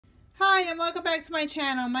Hi and welcome back to my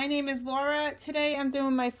channel. My name is Laura. Today I'm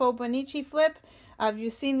doing my Fauxbonichi flip.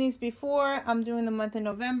 You've seen these before. I'm doing the month of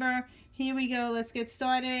November. Here we go. Let's get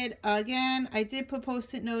started. Again, I did put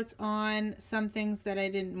post-it notes on some things that I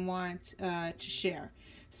didn't want to share.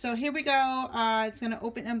 So here we go. It's going to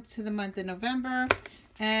open up to the month of November.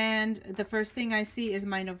 And the first thing I see is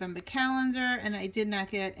my November calendar, and I did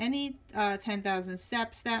not get any 10,000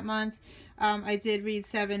 steps that month. I did read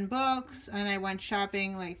 7 books, and I went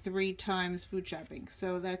shopping like 3 times, food shopping.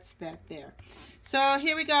 So that's that there. So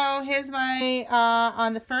here we go. Here's my,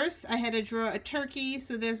 on the first, I had to draw a turkey.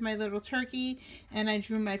 So there's my little turkey, and I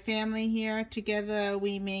drew my family here. Together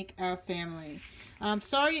we make our family.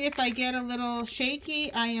 Sorry if I get a little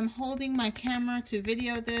shaky. I am holding my camera to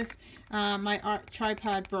video this. My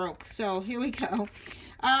tripod broke. So here we go.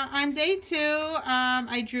 On day 2,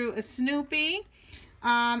 I drew a Snoopy.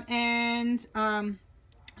 I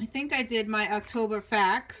think I did my October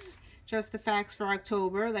facts. Just the facts for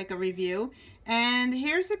October, like a review. And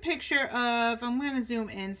here's a picture of, I'm going to zoom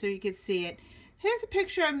in so you can see it. Here's a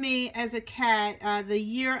picture of me as a cat the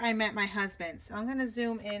year I met my husband. So I'm going to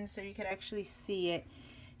zoom in so you can actually see it.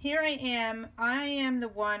 Here I am. I am the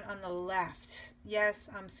one on the left. Yes,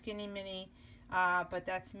 I'm skinny mini, but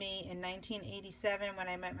that's me in 1987 when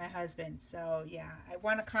I met my husband. So yeah, I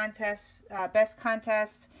won a contest, best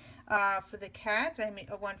contest for the cat. I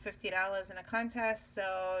won $50 in a contest.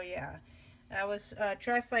 So yeah, I was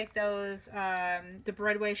dressed like those, the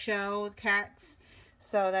Broadway show cats.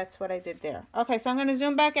 So that's what I did there. Okay, so I'm going to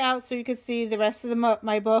zoom back out so you can see the rest of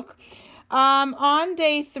my book. On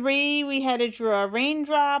day 3, we had to draw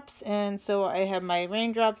raindrops, and so I have my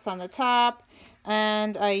raindrops on the top,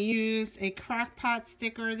 and I used a crock pot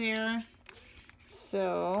sticker there.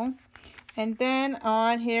 So, and then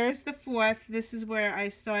here's the 4th. This is where I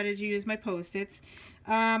started to use my Post-its.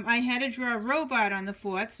 I had to draw a robot on the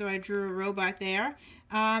 4th, so I drew a robot there.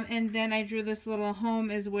 And then I drew this little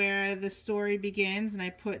home is where the story begins, and I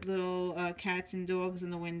put little cats and dogs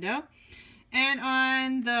in the window. And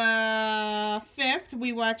on the 5th,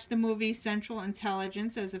 we watched the movie Central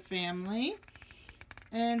Intelligence as a family.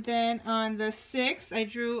 And then on the 6th, I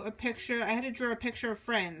drew a picture. I had to draw a picture of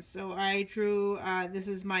friends. So I drew, this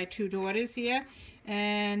is my 2 daughters here.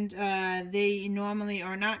 And they normally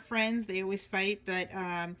are not friends. They always fight. But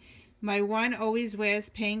my one always wears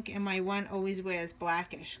pink and my one always wears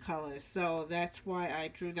blackish colors. So that's why I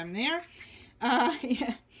drew them there.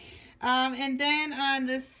 Yeah. And then on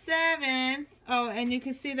the 7th, oh, and you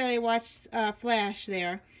can see that I watched Flash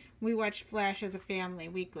there. We watched Flash as a family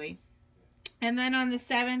weekly. And then on the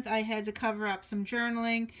 7th, I had to cover up some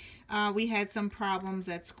journaling. We had some problems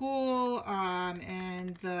at school,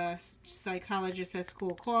 and the psychologist at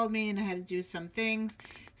school called me, and I had to do some things.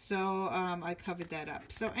 So I covered that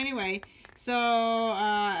up. So anyway, so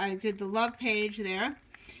I did the love page there.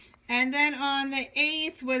 And then on the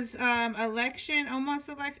 8th was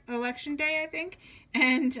election day, I think.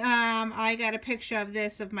 And I got a picture of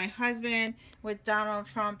this of my husband with Donald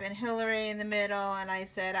Trump and Hillary in the middle. And I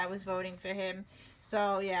said I was voting for him.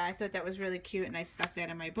 So yeah, I thought that was really cute. And I stuck that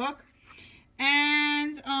in my book.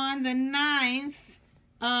 And on the 9th,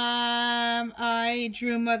 I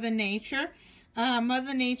drew Mother Nature.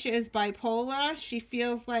 Mother Nature is bipolar. She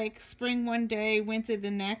feels like spring one day, winter the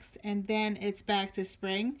next, and then it's back to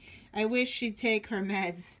spring. I wish she'd take her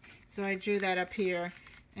meds. So I drew that up here,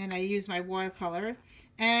 and I used my watercolor.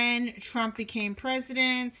 And Trump became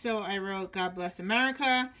president, so I wrote God Bless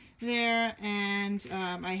America there, and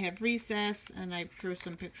I have recess, and I drew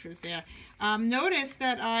some pictures there. Notice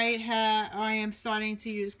that I am starting to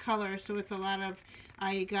use color, so it's a lot of,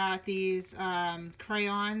 I got these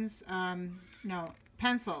crayons,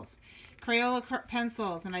 pencils, Crayola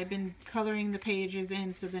pencils, and I've been coloring the pages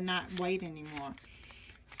in so they're not white anymore.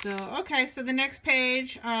 So, okay, so the next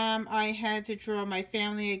page, I had to draw my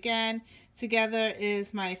family again. Together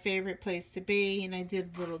is my favorite place to be, and I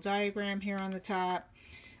did a little diagram here on the top.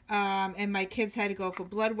 And my kids had to go for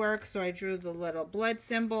blood work, so I drew the little blood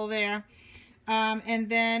symbol there. And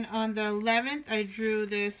then on the 11th, I drew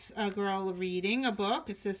this girl reading a book.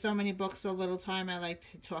 It says so many books, so little time. I like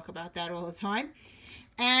to talk about that all the time.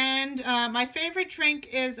 And my favorite drink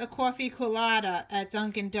is a coffee colada at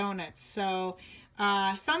Dunkin' Donuts. So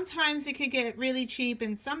sometimes it could get really cheap,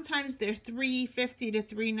 and sometimes they're $3.50 to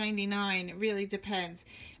 $3.99. It really depends.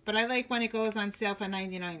 But I like when it goes on sale for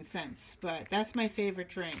 99 cents. But that's my favorite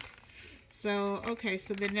drink. So, okay,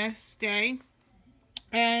 so the next day.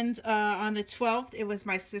 And on the 12th, it was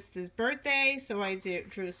my sister's birthday, so I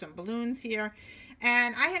drew some balloons here.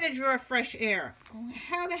 And I had to draw fresh air.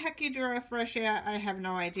 How the heck you draw fresh air, I have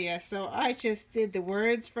no idea. So I just did the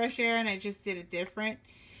words fresh air, and I just did it different.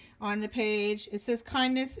 on the page. It says,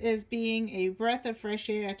 kindness is being a breath of fresh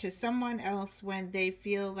air to someone else when they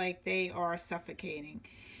feel like they are suffocating.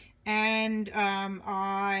 And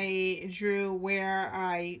I drew where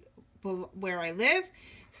I live.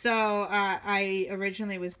 So I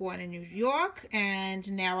originally was born in New York, and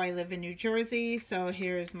now I live in New Jersey. So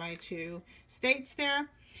here's my two states there.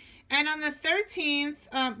 And on the 13th,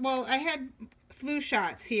 well, I had flu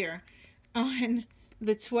shots here on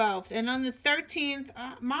the 12th. And on the 13th,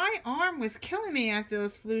 my arm was killing me after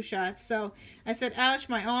those flu shots. So I said, ouch,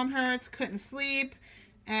 my arm hurts, couldn't sleep.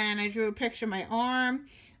 And I drew a picture of my arm.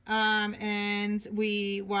 And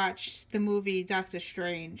we watched the movie Doctor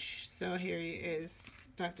Strange. So here is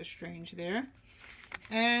Doctor Strange there.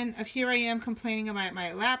 And here I am complaining about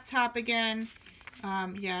my laptop again.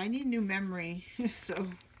 Yeah, I need new memory. So,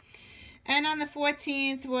 and on the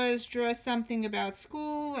 14th was draw something about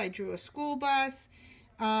school. I drew a school bus.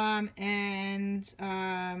 That's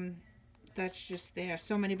just there.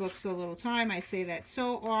 So many books, so little time. I say that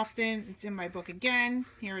so often. It's in my book again.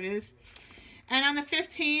 Here it is. And on the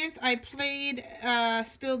 15th, I played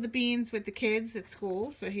Spill the Beans with the kids at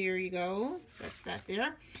school. So here you go. That's that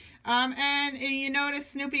there. And you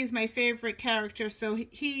notice Snoopy is my favorite character. So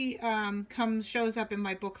he shows up in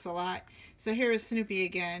my books a lot. So here is Snoopy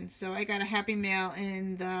again. So I got a Happy Mail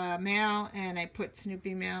in the mail, and I put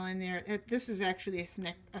Snoopy Mail in there. This is actually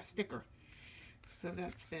a sticker. So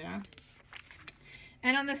that's there.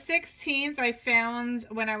 And on the 16th, I found,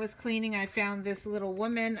 when I was cleaning, I found this little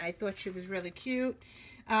woman. I thought she was really cute.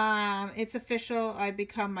 It's official. I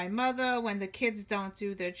become my mother. When the kids don't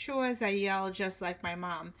do their chores, I yell just like my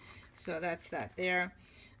mom. So that's that there.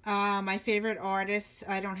 My favorite artist.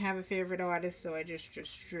 I don't have a favorite artist, so I just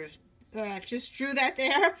drew that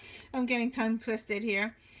there. I'm getting tongue twisted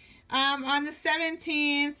here. On the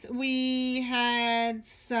 17th, we had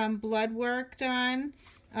some blood work done.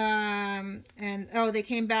 They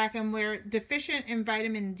came back and we're deficient in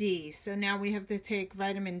vitamin D. So now we have to take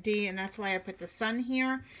vitamin D, and that's why I put the sun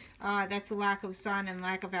here. That's a lack of sun and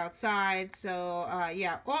lack of outside. So,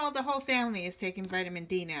 yeah, the whole family is taking vitamin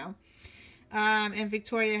D now. And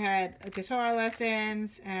Victoria had guitar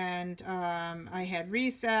lessons, and I had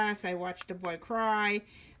recess. I watched a boy cry.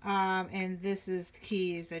 And this is the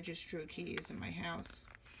keys. I just drew keys in my house.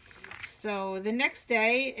 So the next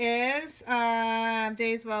day is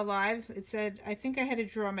Days of Our Lives. It said, I think I had to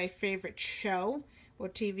draw my favorite show or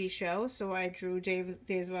TV show. So I drew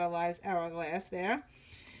Days of Our Lives Hourglass there.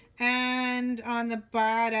 And on the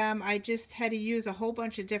bottom, I just had to use a whole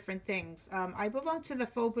bunch of different things. I belong to the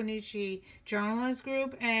Fauxbonichi journalist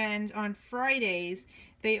group, and on Fridays,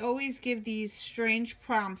 they always give these strange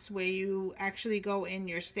prompts where you actually go in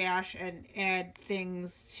your stash and add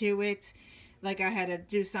things to it. Like I had to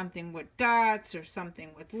do something with dots or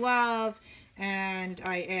something with love, and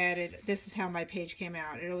I added, this is how my page came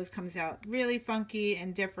out. It always comes out really funky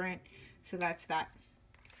and different, so that's that.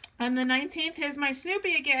 On the 19th, here's my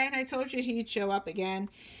Snoopy again. I told you he'd show up again.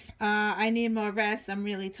 I need more rest. I'm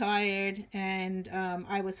really tired, and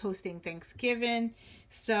I was hosting Thanksgiving,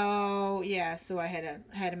 so yeah, so I had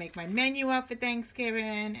to make my menu up for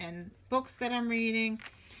Thanksgiving and books that I'm reading.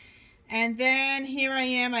 And then here I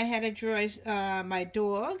am. I had to draw my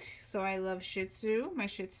dog. So I love Shih Tzu. My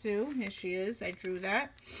Shih Tzu. Here she is. I drew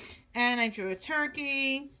that. And I drew a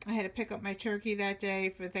turkey. I had to pick up my turkey that day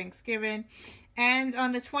for Thanksgiving. And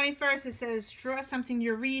on the 21st, it says, draw something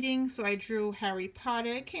you're reading. So I drew Harry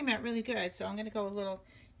Potter. It came out really good. So I'm going to go a little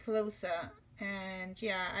closer. And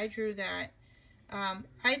yeah, I drew that.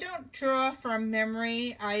 I don't draw from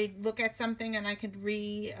memory. I look at something and I could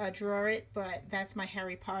redraw it, but that's my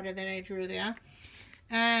Harry Potter that I drew there.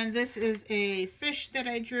 And this is a fish that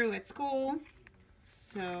I drew at school.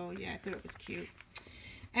 So yeah, I thought it was cute.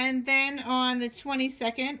 And then on the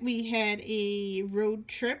 22nd, we had a road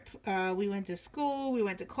trip. We went to school, we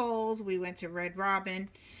went to Kohl's, we went to Red Robin.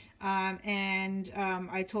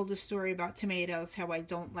 I told a story about tomatoes, how I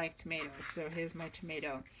don't like tomatoes. So here's my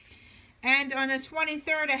tomato. And on the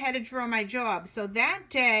 23rd, I had to draw my job. So that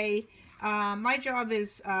day, my job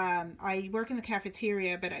is, I work in the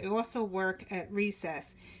cafeteria, but I also work at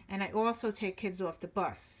recess. And I also take kids off the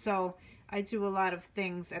bus. So I do a lot of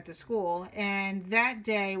things at the school. And that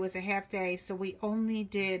day was a half day, so we only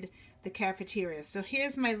did the cafeteria. So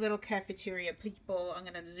here's my little cafeteria, people. I'm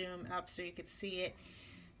going to zoom up so you can see it.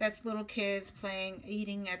 That's little kids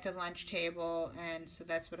eating at the lunch table, and so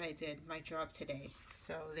that's what I did, my job today.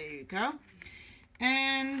 So there you go.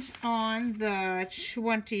 And on the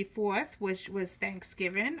 24th, which was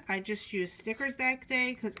Thanksgiving, I just used stickers that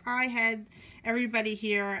day because I had everybody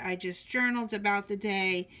here. I just journaled about the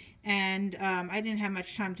day, and I didn't have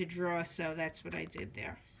much time to draw, so that's what I did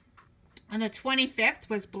there. On the 25th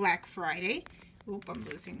was Black Friday. Oop, I'm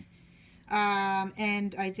losing.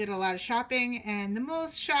 And I did a lot of shopping, and the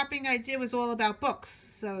most shopping I did was all about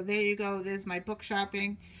books. So there you go. There's my book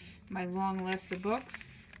shopping, my long list of books.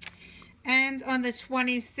 And on the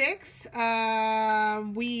 26th,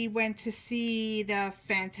 we went to see the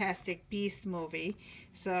Fantastic Beast movie.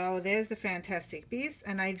 So there's the Fantastic Beast,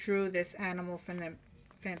 and I drew this animal from the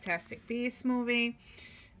Fantastic Beast movie.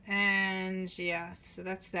 And yeah, so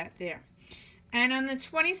that's that there. And on the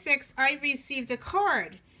 26th, I received a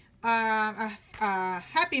card, a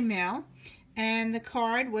Happy Mail, and the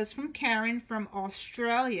card was from Karen from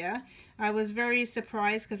Australia. I was very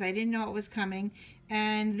surprised because I didn't know it was coming.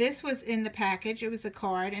 And this was in the package. It was a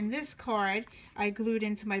card, and this card I glued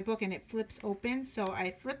into my book, and it flips open. So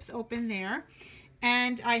I flips open there,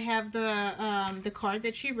 and I have the card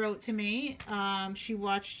that she wrote to me. She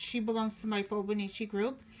belongs to my Fauxbonichi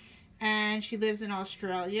group, and she lives in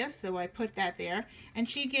Australia, so I put that there. And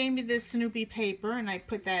she gave me this Snoopy paper, and I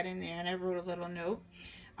put that in there, and I wrote a little note.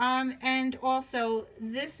 And also,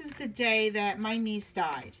 this is the day that my niece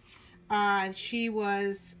died. She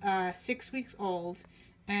was 6 weeks old,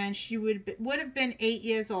 and she would have been 8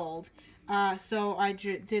 years old. So I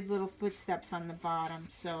did little footsteps on the bottom.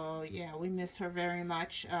 So yeah, we miss her very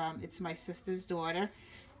much. It's my sister's daughter,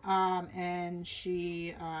 and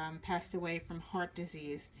she passed away from heart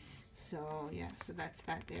disease. So yeah, so that's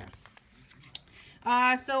that there.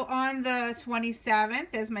 So on the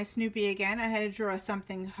 27th, there's my Snoopy again. I had to draw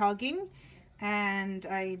something hugging, and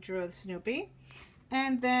I drew the Snoopy.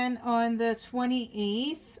 And then on the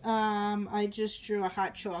 28th, I just drew a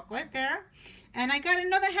hot chocolate there. And I got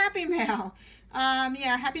another Happy Mail.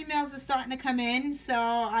 Yeah, Happy Mails are starting to come in. So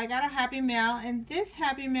I got a Happy Mail, and this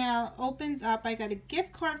Happy Mail opens up. I got a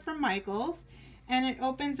gift card from Michael's, and it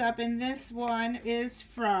opens up, and this one is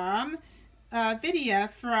from Vidya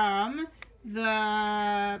from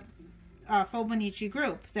the Fauxbonichi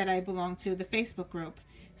group that I belong to, the Facebook group.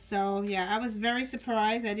 So yeah, I was very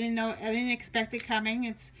surprised. I didn't expect it coming.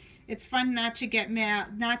 It's fun not to get mail,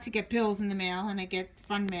 not to get bills in the mail, and I get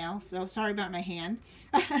fun mail. So sorry about my hand.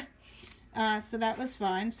 So that was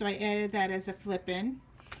fun. So I added that as a flip in.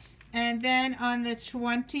 And then on the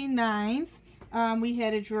 29th, we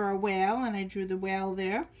had to draw a whale, and I drew the whale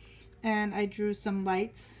there. And I drew some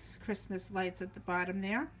lights, Christmas lights at the bottom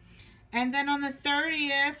there. And then on the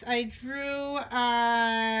 30th, I drew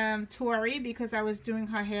Tori because I was doing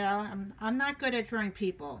her hair. I'm not good at drawing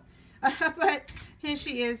people. But here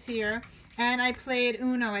she is here. And I played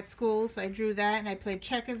Uno at school, so I drew that. And I played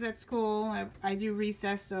checkers at school. I do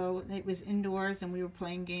recess, so it was indoors and we were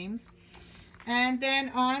playing games. And then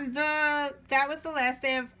on that was the last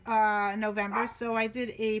day of November, so I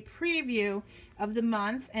did a preview of the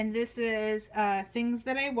month. And this is things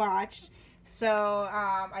that I watched. So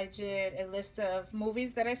I did a list of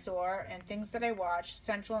movies that I saw and things that I watched.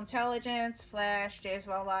 Central Intelligence, Flash, Days of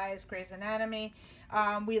Our Lives, Grey's Anatomy.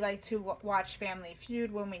 We like to watch Family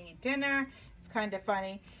Feud when we eat dinner. It's kind of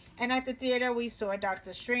funny. And at the theater we saw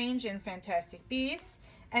Doctor Strange and Fantastic Beasts.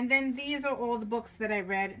 And then these are all the books that I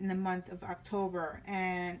read in the month of October.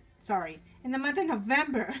 And, sorry, in the month of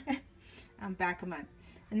November. I'm back a month.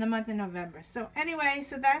 In the month of November. So anyway,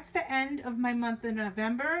 so that's the end of my month of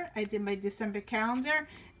November. I did my December calendar,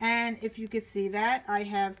 and if you could see that, I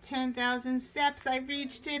have 10,000 steps. I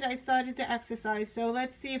reached it. I started to exercise. So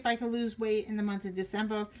let's see if I can lose weight in the month of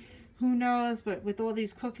December. Who knows? But with all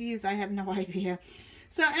these cookies, I have no idea.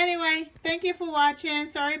 So anyway, thank you for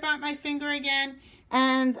watching. Sorry about my finger again.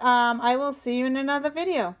 And I will see you in another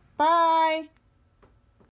video. Bye.